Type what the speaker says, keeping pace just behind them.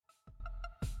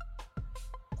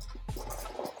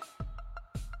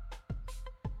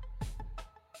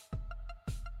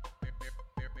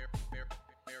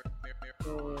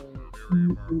Mm,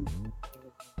 mm,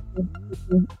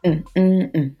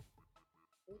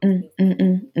 mm,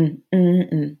 mm,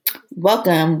 mm.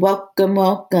 Welcome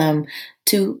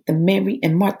to the Mary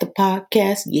and Martha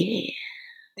podcast.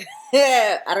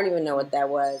 Yeah, I don't even know what that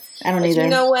was. I don't But either. you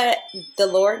know what? The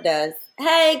Lord does.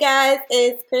 Hey guys,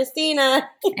 it's Christina.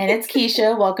 And it's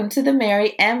Keisha. Welcome to the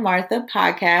Mary and Martha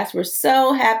podcast. We're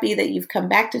so happy that you've come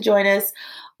back to join us,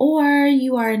 or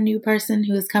you are a new person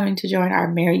who is coming to join our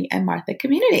Mary and Martha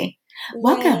community.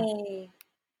 Welcome.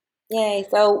 Yay.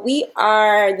 So we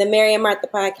are the Mary and Martha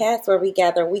podcast where we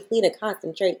gather weekly to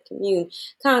concentrate, commune,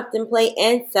 contemplate,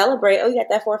 and celebrate. Oh, you got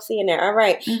that fourth C in there. All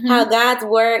right. Mhm. How God's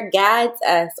word guides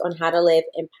us on how to live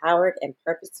empowered and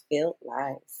purpose-filled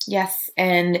lives. Yes,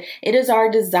 and it is our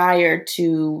desire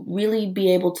to really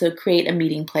be able to create a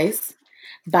meeting place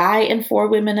by and for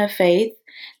women of faith,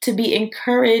 to be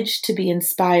encouraged, to be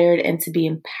inspired, and to be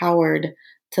empowered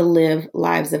to live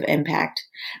lives of impact.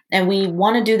 And we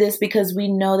want to do this because we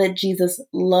know that Jesus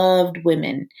loved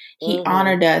women. He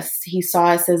honored us. He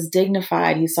saw us as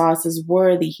dignified. He saw us as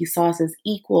worthy. He saw us as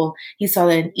equal. He saw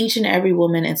that in each and every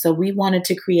woman. And so we wanted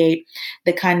to create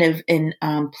the kind of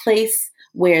place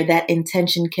where that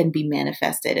intention can be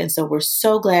manifested. And so we're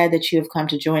so glad that you have come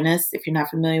to join us. If you're not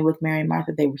familiar with Mary and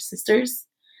Martha, they were sisters.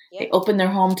 Yep. They opened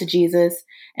their home to Jesus.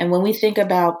 And when we think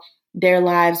about their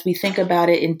lives, we think about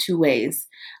it in two ways.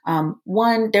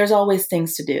 One, there's always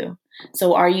things to do.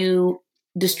 So are you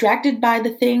distracted by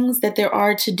the things that there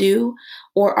are to do,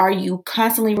 or are you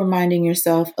constantly reminding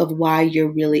yourself of why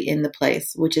you're really in the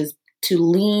place, which is to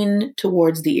lean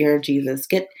towards the ear of Jesus,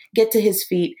 get to his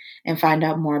feet and find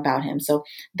out more about him. So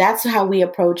that's how we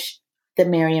approach the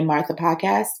Mary and Martha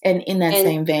podcast. And in that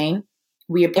same vein,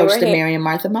 we approach the Mary and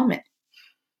Martha moment.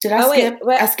 Did I skip?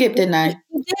 I skipped, didn't I?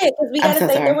 You did, because we got to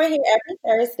say that we're here every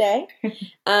Thursday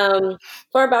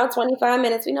for about 25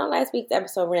 minutes. We know last week's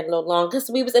episode ran a little long because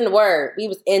we was in the Word. We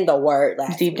was in the Word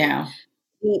last deep week. down.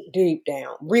 Deep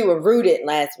down. We were rooted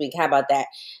last week. How about that?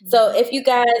 So if you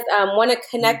guys want to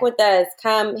connect with us,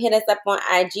 come hit us up on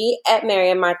IG at Mary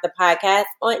and Martha Podcast,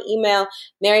 on email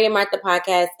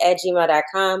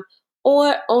maryandmarthapodcast@gmail.com,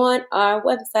 or on our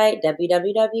website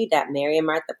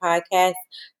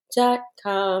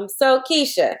www.maryandmarthapodcast.com. So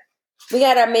Keisha, we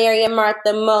got our Mary and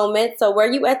Martha moment. So were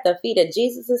you at the feet of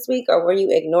Jesus this week, or were you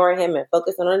ignoring him and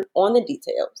focusing on the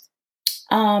details?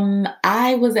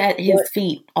 I was at his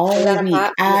feet all week. Is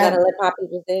that a lip pop you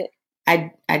just did?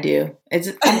 I do.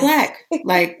 I'm black.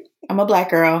 Like, I'm a black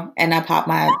girl, and I pop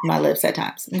my lips at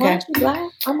times. Okay. Aren't you black?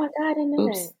 Oh my God, I didn't know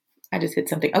that. I just hit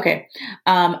something. Okay.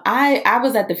 I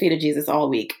was at the feet of Jesus all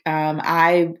week.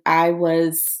 I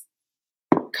was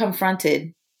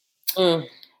confronted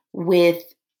with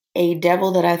a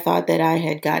devil that I thought that I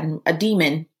had gotten, a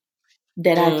demon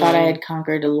that I thought I had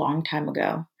conquered a long time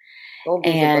ago.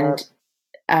 And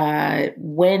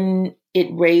when it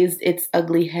raised its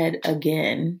ugly head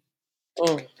again,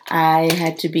 I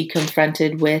had to be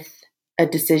confronted with a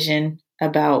decision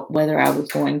about whether I was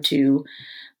going to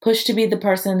push to be the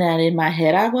person that in my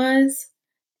head I was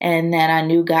and that I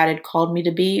knew God had called me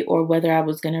to be, or whether I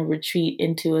was going to retreat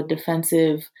into a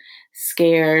defensive,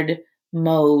 scared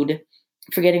mode,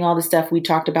 forgetting all the stuff we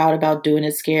talked about doing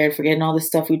it scared, forgetting all the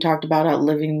stuff we talked about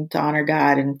living to honor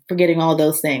God, and forgetting all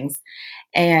those things.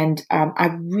 And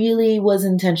I really was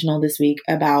intentional this week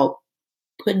about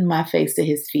putting my face to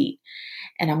his feet.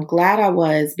 And I'm glad I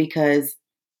was, because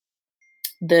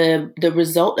the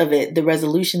result of it, the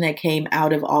resolution that came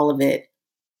out of all of it,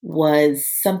 was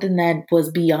something that was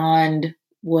beyond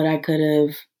what I could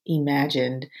have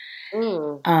imagined.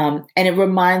 And it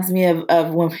reminds me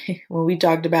of when we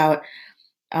talked about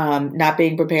not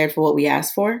being prepared for what we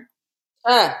asked for.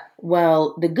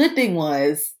 Well, the good thing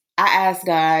was I asked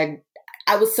God.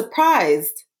 I was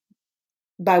surprised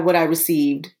by what I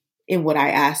received in what I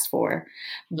asked for.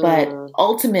 But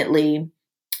ultimately,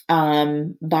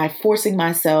 by forcing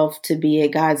myself to be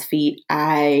at God's feet,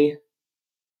 I'm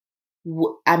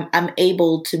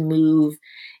able to move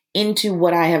into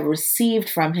what I have received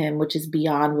from him, which is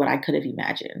beyond what I could have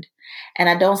imagined. And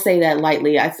I don't say that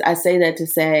lightly. I say that to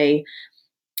say,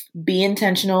 be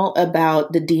intentional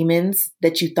about the demons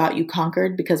that you thought you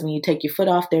conquered, because when you take your foot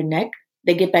off their neck,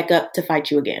 they get back up to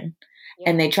fight you again. Yeah.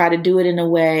 And they try to do it in a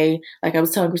way, like I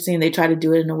was telling Christine, they try to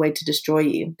do it in a way to destroy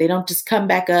you. They don't just come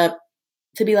back up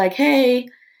to be like, hey,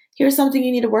 here's something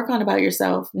you need to work on about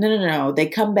yourself. No. They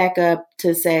come back up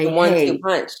to say, hey,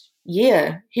 punch.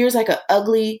 Yeah, here's like an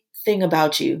ugly thing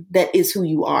about you that is who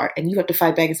you are. And you have to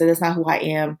fight back and say, that's not who I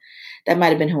am. That might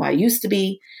have been who I used to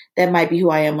be. That might be who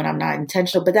I am when I'm not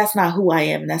intentional, but that's not who I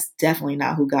am. That's definitely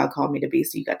not who God called me to be.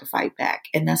 So you got to fight back.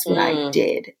 And that's what I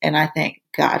did. And I thank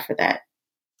God for that.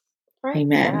 Praise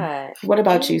Amen. God. What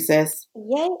about you, sis?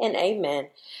 Yay and amen.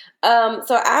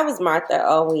 So I was Martha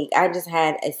all week. I just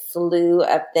had a slew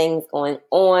of things going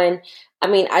on. I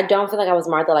mean, I don't feel like I was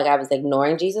Martha, like I was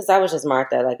ignoring Jesus. I was just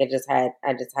Martha. Like I just had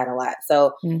a lot.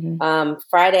 So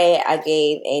Friday I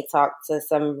gave a talk to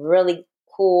some really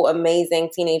cool, amazing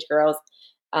teenage girls.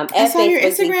 I saw your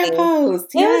Instagram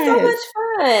post. It was so much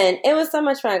fun. It was so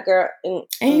much fun, girl. And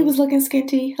he was looking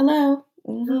skinty. Hello.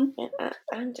 Mm-hmm.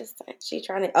 I'm just she's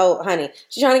trying to. Oh, honey,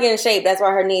 she's trying to get in shape. That's why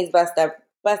her knees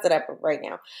busted up right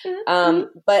now.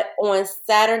 But on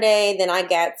Saturday, then I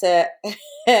got to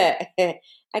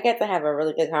have a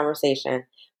really good conversation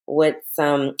with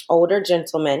some older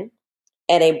gentlemen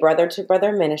at a brother to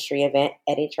brother ministry event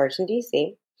at a church in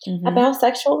DC about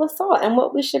sexual assault and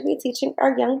what we should be teaching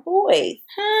our young boys.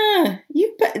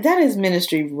 That is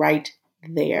ministry right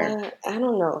there. I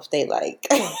don't know if they like.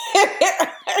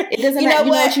 It doesn't matter. You know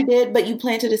what you did, but you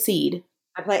planted a seed.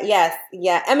 Yes.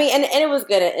 Yeah. I mean, and it was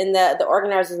good. And the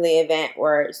organizers of the event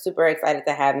were super excited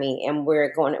to have me, and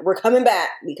we're coming back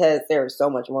because there's so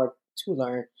much more to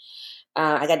learn.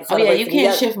 I got to celebrate. You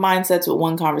can't shift mindsets with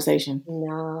one conversation.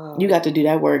 No. You got to do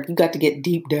that work. You got to get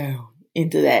deep down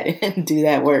into that and do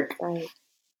that work. Right.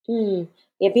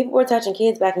 Yeah, people were touching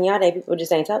kids back in y'all day. People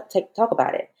just ain't talk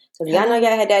about it. So y'all know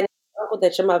y'all had that uncle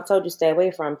that your mother told you stay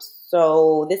away from.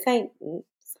 So this ain't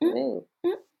new.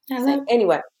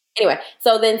 Anyway,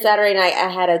 so then Saturday night I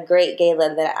had a great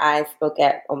gala that I spoke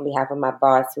at on behalf of my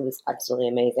boss, who was absolutely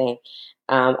amazing.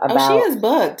 She is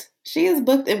booked. She is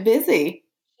booked and busy.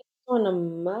 On the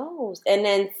most. And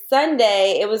then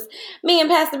Sunday, it was me and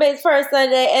Pastor Bates' first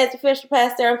Sunday as official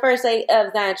pastor and first lady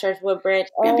of Zion Church Woodbridge.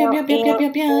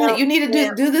 You need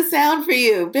to do the sound for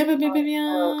you. Okay, hold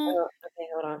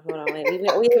on. Wait.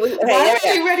 Why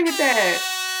are you ready with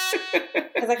that?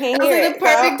 Because I can't hear it. The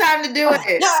perfect time to do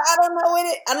it. No, I don't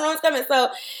know what's coming. So,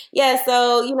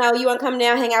 you want to come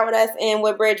down, hang out with us in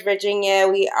Woodbridge, Virginia.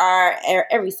 We are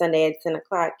every Sunday at 10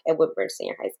 o'clock at Woodbridge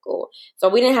Senior High School. So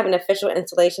we didn't have an official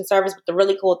installation service, but the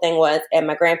really cool thing was at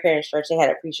my grandparents' church, they had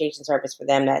an appreciation service for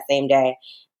them that same day.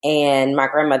 And my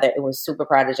grandmother was super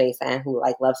proud of Jason, who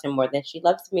loves him more than she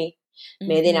loves me.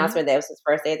 Made the announcement that it was his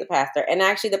first day as a pastor. And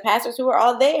actually the pastors who were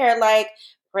all there,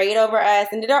 prayed over us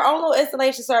and did our own little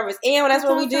installation service. And that's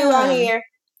what we do out here.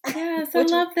 Yes, I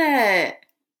love that.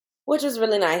 Which was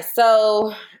really nice.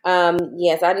 So,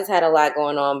 yes, I just had a lot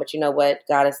going on. But you know what?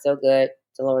 God is still good.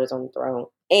 The Lord is on the throne.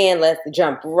 And let's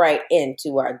jump right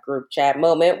into our group chat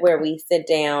moment where we sit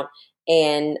down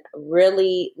and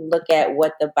really look at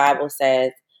what the Bible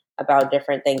says about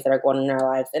different things that are going on in our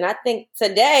lives. And I think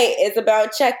today is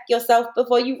about check yourself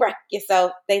before you wreck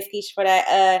yourself. Thanks, Keisha, for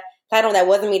that title. That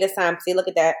wasn't me this time. See, look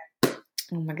at that.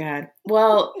 Oh my God.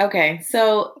 Well, okay.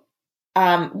 So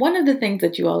one of the things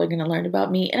that you all are going to learn about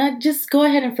me, and I just go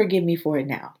ahead and forgive me for it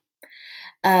now.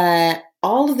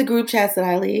 All of the group chats that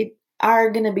I lead are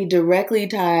going to be directly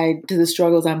tied to the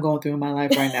struggles I'm going through in my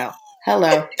life right now.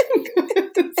 Hello.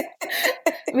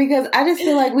 Because I just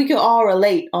feel like we can all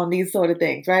relate on these sort of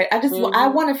things, right? I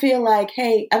want to feel like,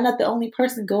 hey, I'm not the only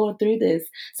person going through this.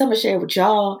 So I'm going to share it with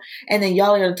y'all. And then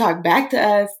y'all are going to talk back to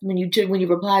us when you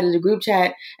reply to the group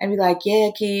chat and be like, yeah,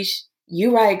 Keish,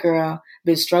 you right, girl.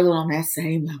 Been struggling on that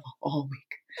same level all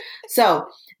week. So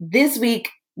this week,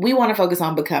 we want to focus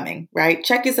on becoming, right?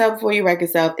 Check yourself before you wreck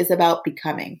yourself. It's about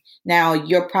becoming. Now,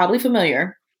 you're probably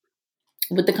familiar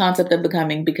with the concept of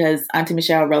becoming because Auntie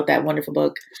Michelle wrote that wonderful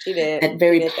book. She did. That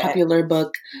very popular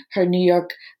book. Her New York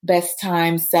best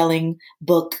time selling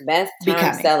book. Best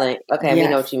time selling. Okay, yes.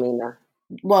 We know what you mean though.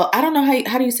 Well, I don't know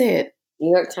how do you say it?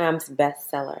 New York Times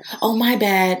bestseller. Oh, my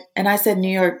bad. And I said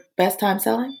New York best time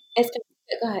selling?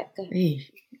 Go ahead.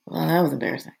 Well, that was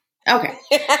embarrassing. Okay.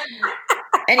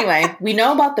 Anyway, we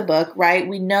know about the book, right?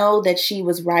 We know that she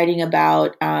was writing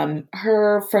about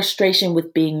her frustration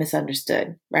with being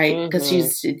misunderstood, right? Because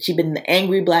she's been an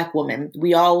angry Black woman.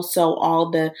 We all saw all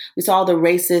the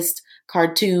racist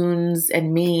cartoons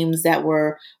and memes that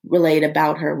were relayed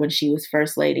about her when she was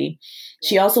First Lady.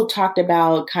 She also talked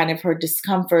about kind of her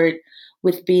discomfort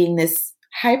with being this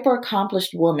hyper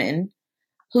accomplished woman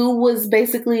who was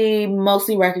basically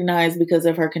mostly recognized because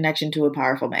of her connection to a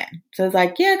powerful man. So it's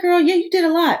like, yeah, girl, yeah, you did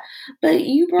a lot. But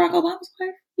you Barack Obama's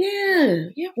wife? Yeah.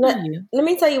 Let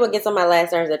me tell you what gets on my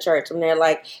last nerves at church. When they're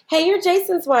like, hey, you're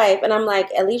Jason's wife. And I'm like,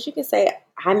 at least you can say,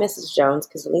 hi, Mrs. Jones,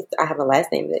 because at least I have a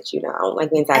last name that you know. I don't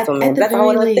like being tied to a man. That's a whole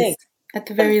other thing. At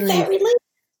the very least.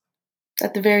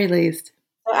 At the very least.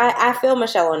 So I feel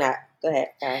Michelle on that. Go ahead.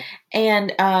 Sorry.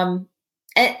 And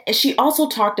And she also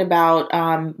talked about,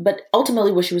 but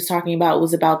ultimately what she was talking about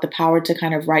was about the power to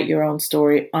kind of write your own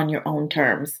story on your own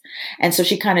terms. And so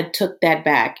she kind of took that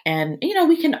back. And,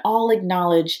 we can all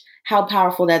acknowledge how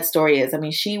powerful that story is. I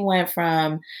mean, she went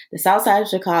from the South Side of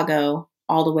Chicago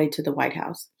all the way to the White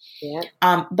House. Yeah.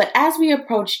 But as we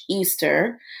approach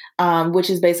Easter, which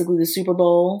is basically the Super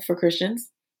Bowl for Christians,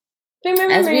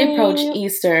 as we approach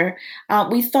Easter,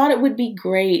 we thought it would be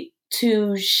great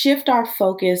to shift our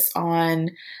focus on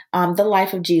the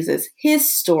life of Jesus,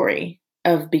 his story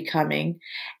of becoming,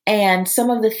 and some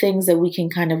of the things that we can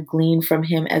kind of glean from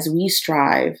him as we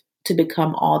strive to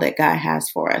become all that God has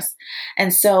for us.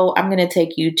 And so I'm going to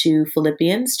take you to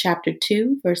Philippians chapter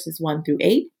 2, verses 1 through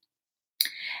 8.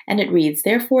 And it reads,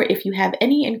 "Therefore, if you have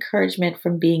any encouragement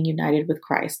from being united with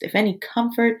Christ, if any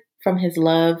comfort from his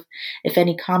love, if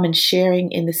any common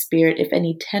sharing in the Spirit, if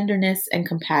any tenderness and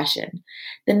compassion,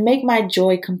 then make my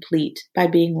joy complete by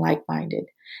being like-minded,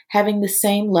 having the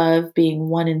same love, being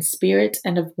one in spirit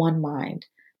and of one mind.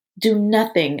 Do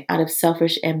nothing out of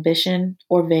selfish ambition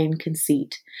or vain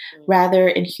conceit. Rather,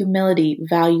 in humility,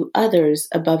 value others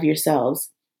above yourselves,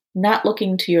 not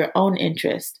looking to your own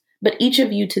interest, but each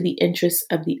of you to the interests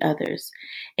of the others.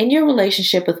 In your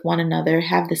relationship with one another,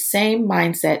 have the same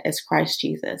mindset as Christ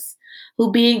Jesus,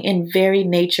 who being in very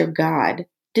nature God,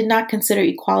 did not consider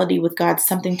equality with God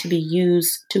something to be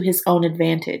used to his own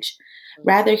advantage.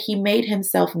 Rather, he made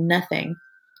himself nothing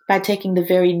by taking the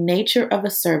very nature of a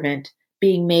servant,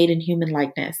 being made in human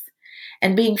likeness.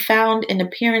 And being found in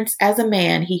appearance as a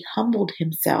man, he humbled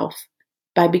himself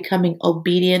by becoming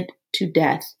obedient to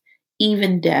death,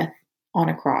 even death on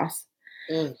a cross."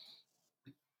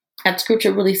 That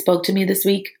scripture really spoke to me this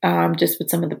week, just with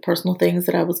some of the personal things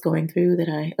that I was going through that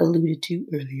I alluded to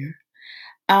earlier.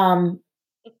 But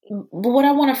what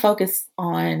I want to focus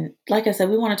on, like I said,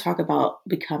 we want to talk about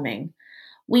becoming.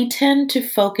 We tend to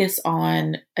focus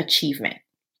on achievement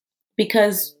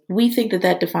because we think that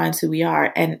that defines who we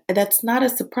are. And that's not a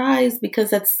surprise because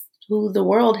that's who the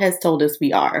world has told us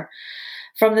we are.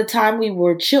 From the time we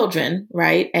were children,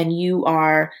 right? And you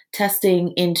are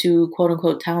testing into quote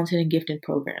unquote talented and gifted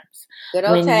programs. Good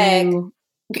old tag.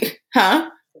 Huh?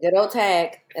 Good old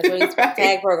tag. That's what he's right.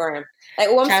 Tag program. Like,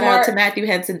 shout out to Matthew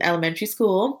Henson Elementary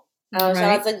School. Oh, right?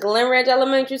 Shout out to Glen Ridge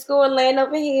Elementary School in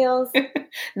Landover Hills.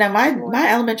 Now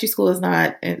my elementary school is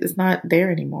not there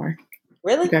anymore.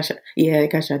 Really? It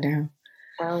got shut down.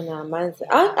 I don't know. I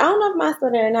don't know if mine's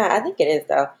still there or not. I think it is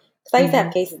though. Because I used to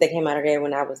have cases that came out of there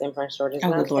when I was in Prince George's.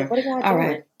 Oh, good Lord. Like, what are y'all doing? All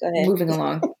right. Go ahead. Moving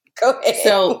along. Go ahead.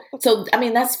 So I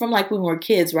mean, that's from like when we were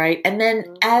kids, right? And then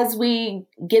as we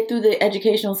get through the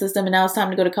educational system and now it's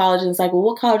time to go to college, and it's like, well,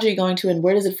 what college are you going to and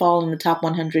where does it fall in the top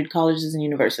 100 colleges and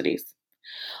universities?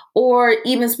 Or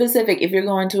even specific, if you're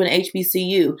going to an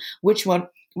HBCU, which one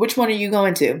are you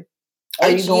going to? Are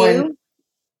you going?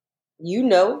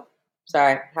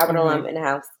 Sorry, Harvard alum in the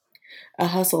house. A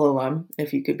Hustle alum,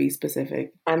 if you could be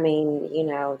specific. I mean,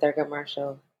 their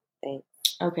commercial thing.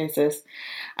 Okay, sis.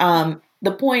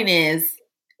 The point is,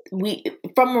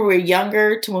 from when we're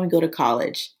younger to when we go to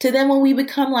college, to then when we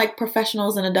become like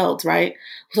professionals and adults, right?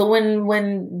 So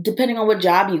when depending on what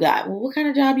job you got, what kind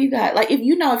of job you got? Like if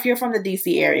you're from the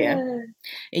DC area and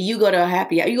you go to a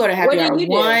happy hour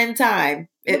one time.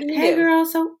 Hey girl,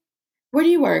 so where do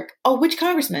you work? Oh, which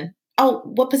congressman? Oh,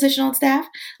 what position on staff?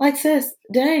 Like, sis,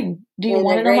 dang. Do you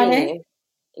want to know my name?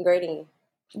 Grading.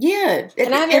 Yeah.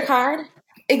 Can I have your card?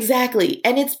 Exactly.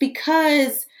 And it's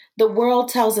because the world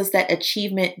tells us that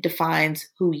achievement defines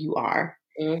who you are.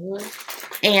 Mm-hmm.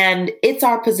 And it's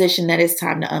our position that it's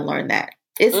time to unlearn that.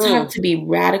 It's time to be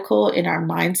radical in our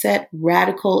mindset,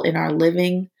 radical in our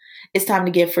living. It's time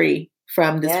to get free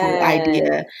from this whole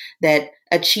idea that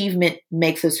achievement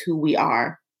makes us who we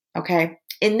are. Okay?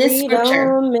 In this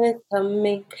scripture,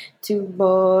 coming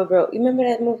tomorrow. You remember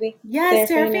that movie? Yes,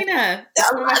 Serafina.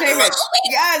 That's one of my favorites.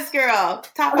 Yes, girl.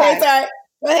 Top 5. Sorry.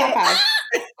 Top 5.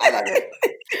 I love it.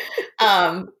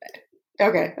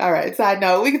 Okay, all right. Side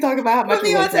note, we can talk about how much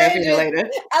we love Serafina later.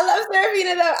 I love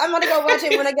Serafina though. I'm gonna go watch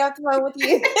it when I get off the phone with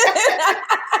you.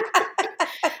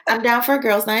 I'm down for a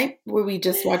girls' night where we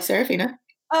just watch Serafina.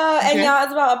 And y'all,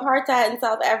 it's about apartheid in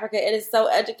South Africa. It is so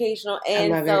educational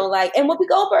and and Whoopi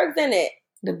Goldberg's in it.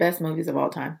 The best movies of all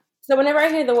time. So whenever I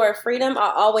hear the word freedom,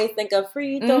 I always think of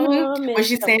freedom. Mm-hmm. When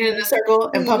she's standing in a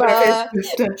circle and pumping her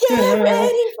fist. Get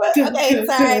ready for... Okay,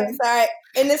 sorry.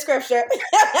 In the scripture.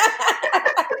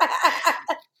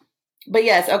 But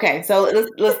yes, okay. So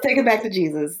let's take it back to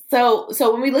Jesus. So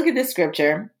when we look at this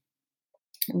scripture,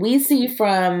 we see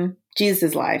from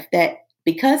Jesus' life that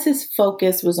because his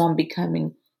focus was on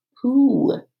becoming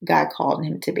who God called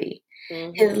him to be,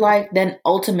 His life then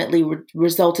ultimately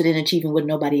resulted in achieving what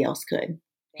nobody else could.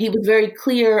 He was very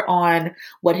clear on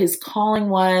what his calling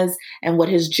was and what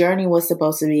his journey was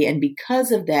supposed to be. And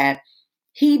because of that,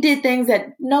 he did things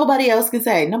that nobody else could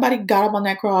say. Nobody got up on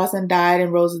that cross and died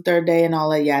and rose the third day and all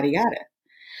that yada yada.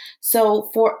 So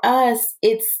for us,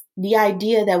 it's the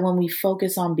idea that when we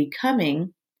focus on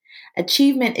becoming,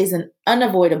 achievement is an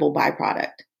unavoidable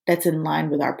byproduct that's in line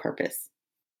with our purpose.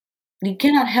 You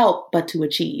cannot help but to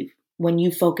achieve when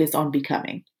you focus on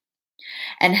becoming.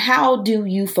 And how do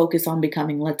you focus on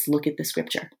becoming? Let's look at the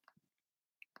scripture.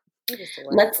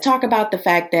 Let's talk about the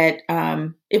fact that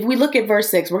if we look at verse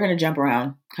 6, we're going to jump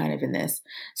around kind of in this.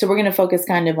 So we're going to focus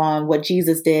kind of on what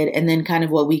Jesus did and then kind of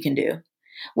what we can do.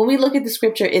 When we look at the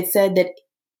scripture, it said that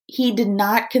he did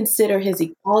not consider his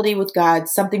equality with God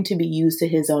something to be used to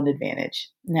his own advantage.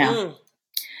 Now,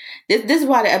 this is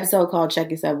why the episode called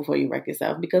 "Check Yourself Before You Wreck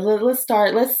Yourself," because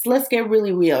let's get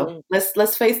really real.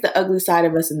 Let's face the ugly side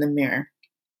of us in the mirror.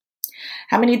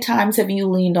 How many times have you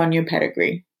leaned on your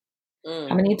pedigree?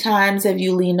 How many times have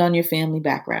you leaned on your family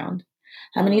background?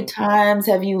 How many times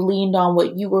have you leaned on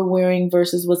what you were wearing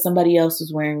versus what somebody else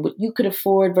was wearing? What you could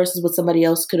afford versus what somebody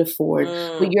else could afford?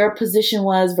 What your position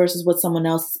was versus what someone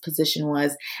else's position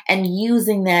was, and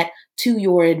using that to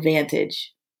your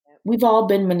advantage. We've all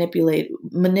been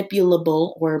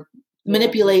manipulable or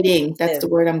manipulating. That's the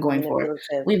word I'm going for.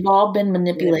 We've all been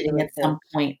manipulating at some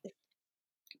point.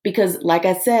 Because like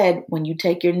I said, when you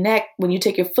take your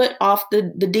foot off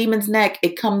the demon's neck,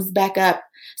 it comes back up.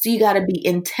 So you got to be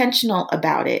intentional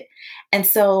about it. And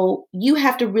so you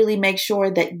have to really make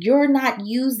sure that you're not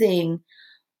using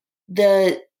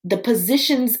the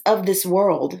positions of this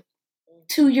world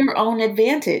to your own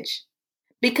advantage.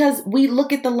 Because we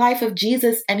look at the life of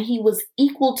Jesus and he was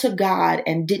equal to God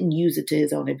and didn't use it to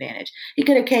his own advantage. He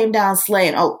could have came down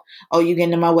slaying, oh, you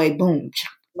getting in my way, boom.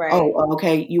 Right. Oh,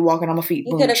 okay, you walking on my feet.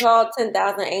 He could have called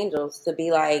 10,000 angels to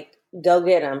be like, go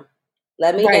get him.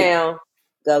 Let me down,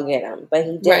 go get him. But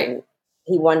he didn't. Right.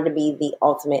 He wanted to be the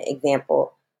ultimate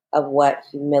example of what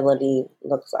humility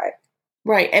looks like.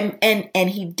 Right. And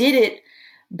he did it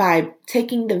by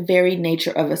taking the very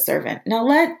nature of a servant. Now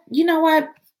you know what?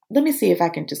 Let me see if I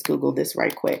can just Google this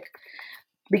right quick.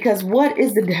 Because what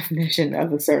is the definition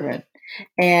of a servant?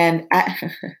 And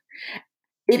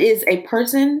it is a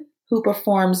person who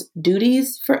performs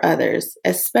duties for others,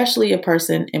 especially a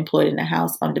person employed in a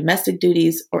house on domestic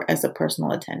duties or as a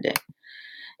personal attendant.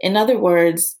 In other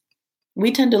words,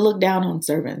 we tend to look down on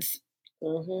servants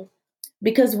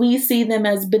because we see them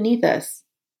as beneath us.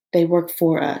 They work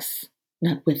for us,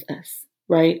 not with us,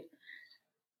 right?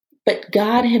 But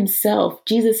God himself,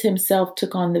 Jesus himself,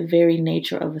 took on the very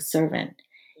nature of a servant.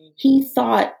 He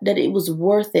thought that it was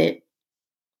worth it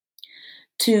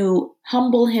to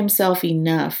humble himself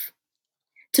enough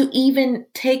to even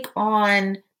take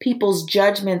on people's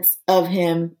judgments of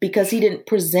him because he didn't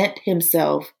present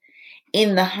himself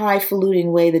in the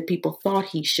highfalutin way that people thought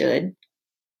he should,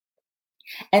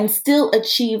 and still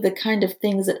achieve the kind of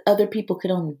things that other people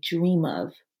could only dream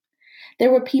of.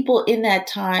 There were people in that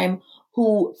time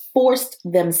who forced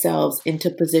themselves into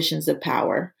positions of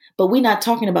power, but we're not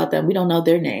talking about them. We don't know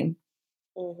their name.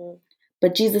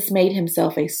 But Jesus made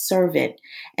himself a servant.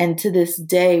 And to this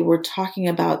day, we're talking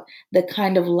about the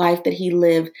kind of life that he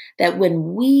lived, that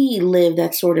when we live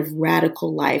that sort of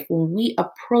radical life, when we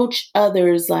approach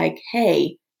others like,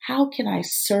 hey, how can I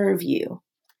serve you?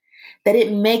 That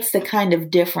it makes the kind of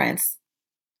difference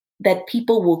that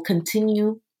people will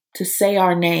continue to say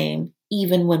our name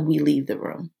even when we leave the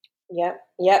room.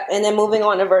 Yep. And then moving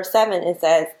on to verse 7, it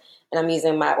says, and I'm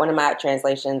using one of my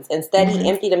translations, instead he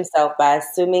emptied himself by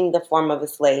assuming the form of a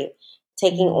slave,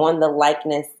 taking on the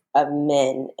likeness of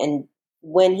men. And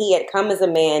when he had come as a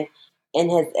man in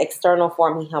his external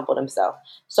form, he humbled himself.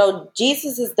 So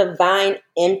Jesus' divine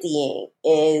emptying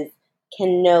is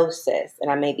kenosis. And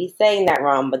I may be saying that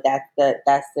wrong, but that's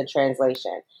the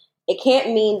translation. It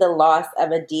can't mean the loss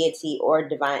of a deity or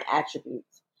divine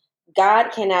attributes.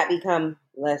 God cannot become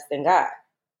less than God.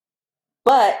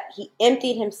 But he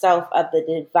emptied himself of the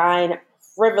divine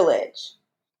privilege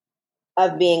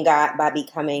of being God by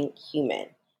becoming human.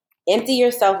 Empty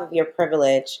yourself of your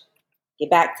privilege. Get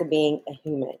back to being a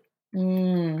human.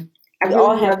 I really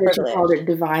all have that you called it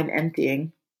divine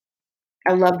emptying.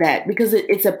 I love that because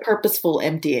it's a purposeful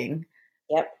emptying.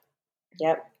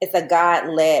 Yep. It's a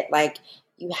God-led. Like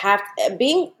you have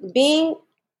to,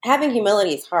 having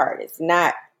humility is hard. It's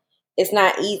not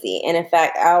easy. And in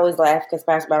fact, I always laugh because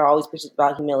Pastor Battle always preaches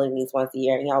about humility once a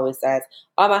year. And he always says,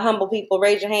 all my humble people,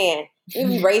 raise your hand. You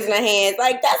be raising their hands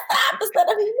like that's the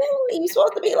opposite of humility. You're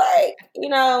supposed to be like,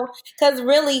 because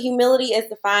really humility is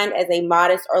defined as a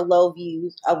modest or low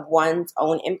view of one's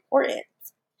own importance.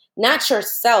 Not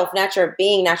yourself, not your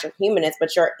being, not your humanness,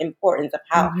 but your importance of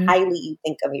how highly you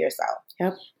think of yourself.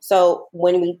 Yep. So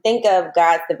when we think of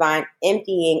God's divine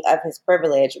emptying of his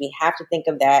privilege, we have to think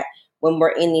of that when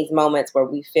we're in these moments where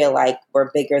we feel like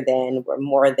we're bigger than, we're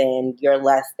more than, you're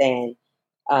less than.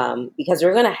 Because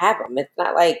we're going to have them. It's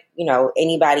not like,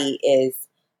 anybody is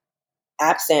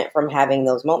absent from having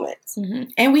those moments. Mm-hmm.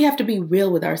 And we have to be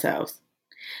real with ourselves,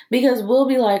 because we'll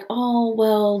be like, oh,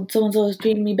 well, so-and-so is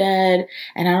treating me bad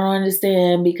and I don't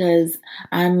understand because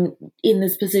I'm in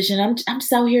this position. I'm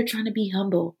just out here trying to be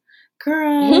humble.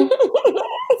 Girl,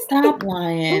 stop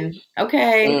lying.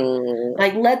 Okay.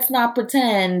 Like, let's not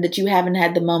pretend that you haven't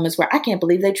had the moments where I can't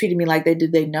believe they treated me like they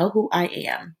did. They know who I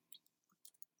am.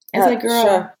 It's like, girl,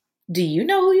 sure. Do you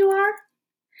know who you are?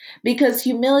 Because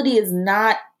humility is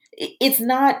not, it's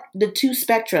not the two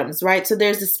spectrums, right? So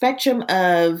there's a spectrum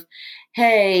of,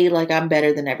 hey, like I'm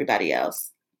better than everybody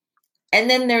else. And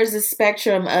then there's a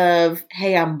spectrum of,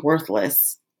 hey, I'm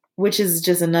worthless, which is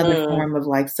just another form of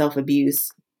like self-abuse.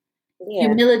 Yeah.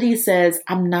 Humility says,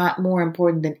 I'm not more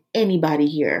important than anybody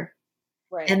here.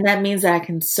 Right. And that means that I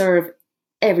can serve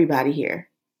everybody here.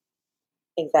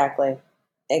 Exactly.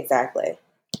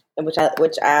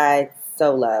 Which I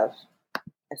so love.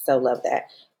 I so love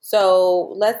that.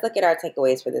 So let's look at our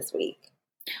takeaways for this week.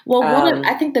 Well,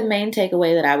 I think the main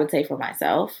takeaway that I would say for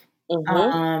myself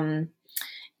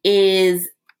is,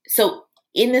 so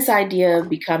in this idea of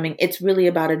becoming, it's really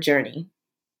about a journey.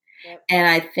 Yep. And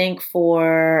I think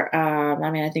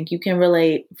I think you can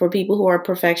relate, for people who are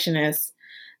perfectionists,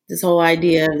 this whole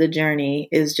idea of the journey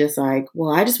is just like,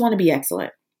 well, I just want to be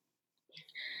excellent.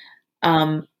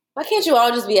 Why can't you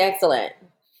all just be excellent?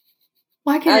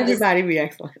 Why can't everybody be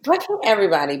excellent? Why can't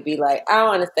everybody be like, I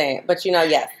don't understand. But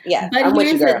yes. But I'm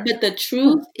with you, girl. But the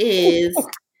truth is,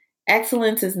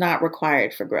 excellence is not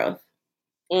required for growth.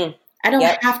 I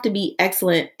don't have to be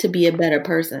excellent to be a better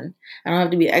person. I don't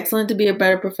have to be excellent to be a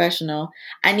better professional.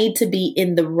 I need to be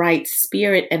in the right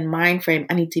spirit and mind frame.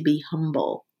 I need to be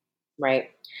humble. Right.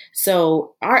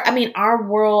 So our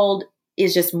world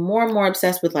is just more and more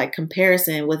obsessed with like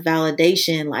comparison, with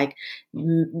validation, like,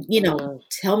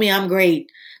 tell me I'm great.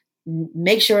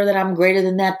 Make sure that I'm greater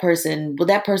than that person. Well,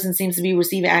 that person seems to be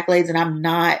receiving accolades and I'm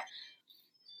not.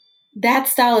 That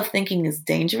style of thinking is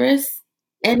dangerous.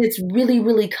 And it's really,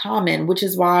 really common, which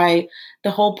is why the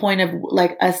whole point of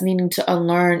like us needing to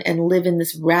unlearn and live in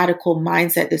this radical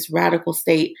mindset, this radical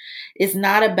state, is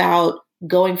not about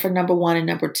going for number one and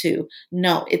number two.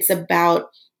 No, it's about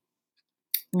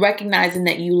recognizing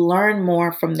that you learn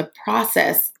more from the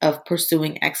process of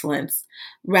pursuing excellence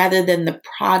rather than the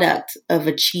product of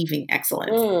achieving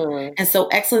excellence. And so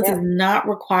excellence is not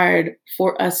required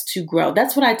for us to grow.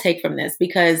 That's what I take from this,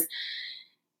 because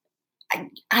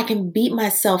I can beat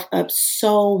myself up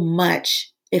so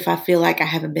much if I feel like I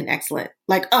haven't been excellent.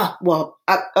 Like,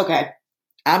 okay,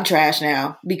 I'm trash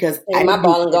now because take my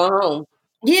ball and go home.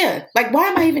 Yeah. Like, why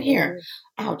am I even here?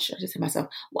 Ouch, I just hit myself.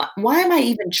 Why am I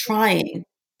even trying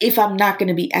if I'm not going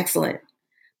to be excellent?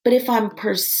 But if I'm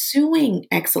pursuing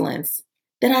excellence,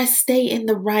 then I stay in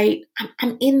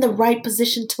I'm in the right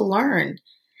position to learn.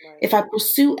 Right. If I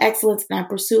pursue excellence and I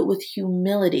pursue it with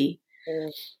humility,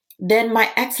 then my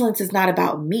excellence is not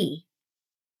about me.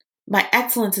 My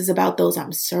excellence is about those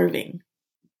I'm serving.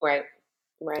 Right.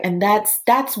 And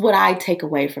that's what I take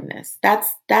away from this.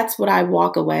 That's what I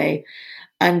walk away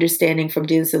understanding from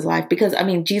Jesus' life. Because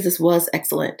Jesus was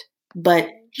excellent, but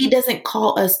he doesn't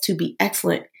call us to be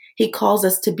excellent. He calls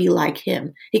us to be like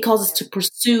him. He calls us to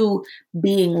pursue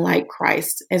being like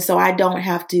Christ. And so I don't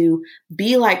have to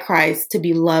be like Christ to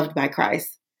be loved by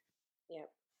Christ.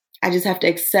 I just have to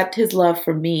accept his love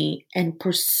for me and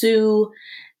pursue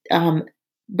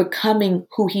becoming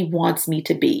who he wants me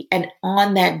to be. And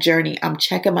on that journey, I'm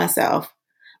checking myself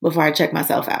before I check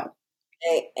myself out.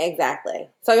 Exactly.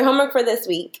 So your homework for this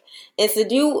week is to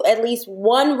do at least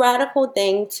one radical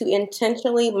thing to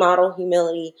intentionally model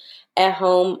humility at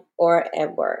home or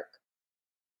at work.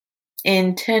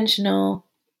 Intentional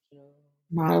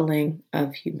modeling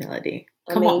of humility.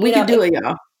 Come on, we can do it,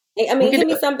 y'all. It can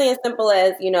be something as simple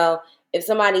as, if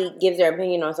somebody gives their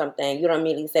opinion on something, you don't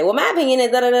immediately say, well, my opinion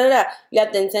is da-da-da-da. You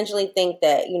have to intentionally think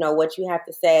that, what you have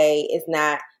to say is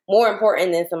not more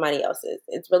important than somebody else's.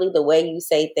 It's really the way you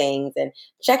say things, and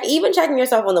checking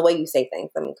yourself on the way you say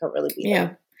things. Could really be.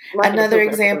 Yeah. Another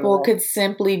example could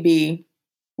simply be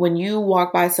when you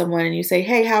walk by someone and you say,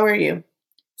 hey, how are you?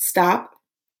 Stop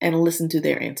and listen to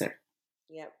their answer.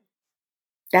 Yep.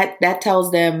 That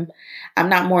tells them I'm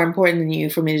not more important than you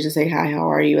for me to just say, hi, how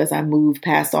are you, as I move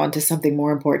past on to something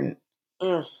more important.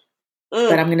 But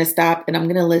I'm going to stop and I'm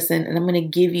going to listen and I'm going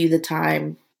to give you the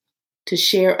time to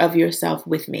share of yourself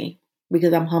with me,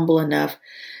 because I'm humble enough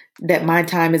that my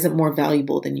time isn't more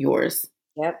valuable than yours.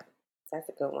 Yep. That's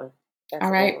a good one.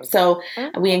 All right. So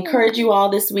we encourage you all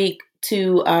this week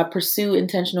to pursue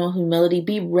intentional humility.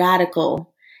 Be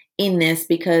radical in this,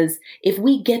 because if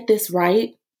we get this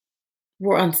right,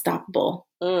 we're unstoppable.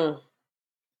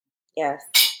 Yes.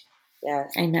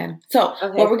 Yes. Amen. So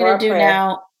what we're going to do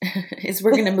now is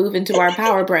we're going to move into our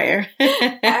power prayer.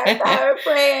 Our power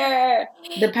prayer.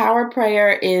 The power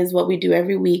prayer is what we do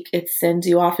every week. It sends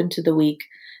you off into the week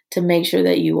to make sure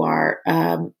that you are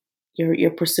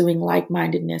you're pursuing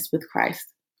like-mindedness with Christ.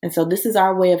 And so this is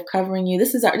our way of covering you.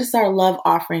 This is our love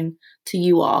offering to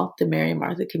you all, the Mary and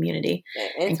Martha community.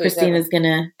 And Christina's going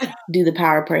to do the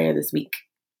power prayer this week.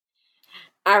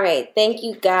 All right. Thank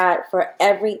you, God, for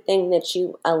everything that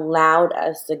you allowed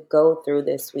us to go through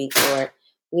this week, Lord.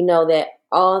 We know that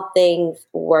all things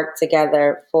work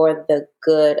together for the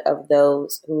good of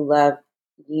those who love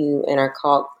you and are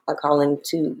calling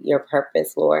to your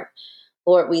purpose, Lord.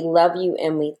 Lord, we love you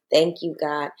and we thank you,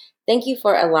 God. Thank you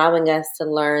for allowing us to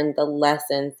learn the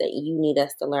lessons that you need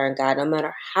us to learn, God, no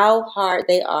matter how hard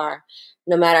they are,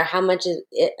 no matter how much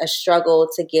it's a struggle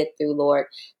to get through, Lord.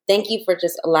 Thank you for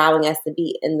just allowing us to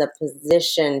be in the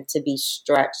position to be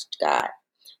stretched, God.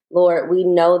 Lord, we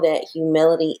know that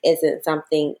humility isn't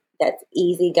something that's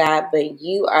easy, God, but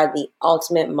you are the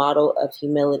ultimate model of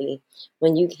humility.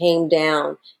 When you came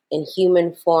down in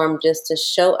human form just to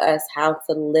show us how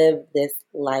to live this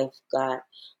life, God.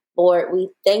 Lord, we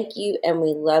thank you and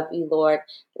we love you, Lord.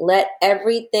 Let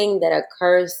everything that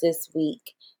occurs this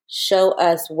week show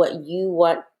us what you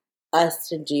want us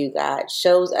to do, God.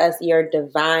 Shows us your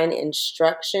divine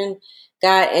instruction,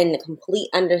 God, and the complete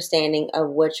understanding of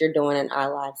what you're doing in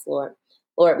our lives, Lord.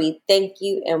 Lord, we thank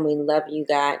you and we love you,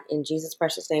 God. In Jesus'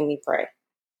 precious name we pray.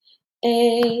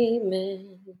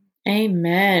 Amen.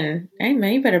 Amen.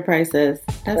 Amen. You better pray, sis.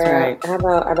 That's Girl, right. How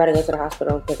about I better go to the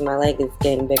hospital because my leg is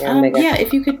getting bigger and bigger. Yeah,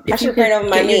 if you could, I should pray over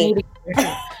my knee.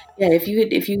 Yeah, if you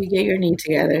could get your knee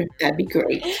together, that'd be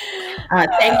great.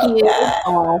 Thank you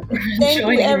all for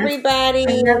joining everybody.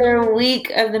 Us another week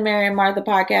of the Mary and Martha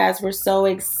podcast. We're so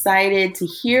excited to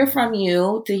hear from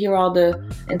you, to hear all the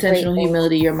intentional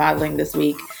humility you're modeling this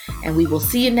week. And we will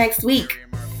see you next week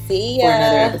for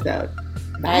another episode.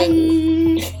 Bye.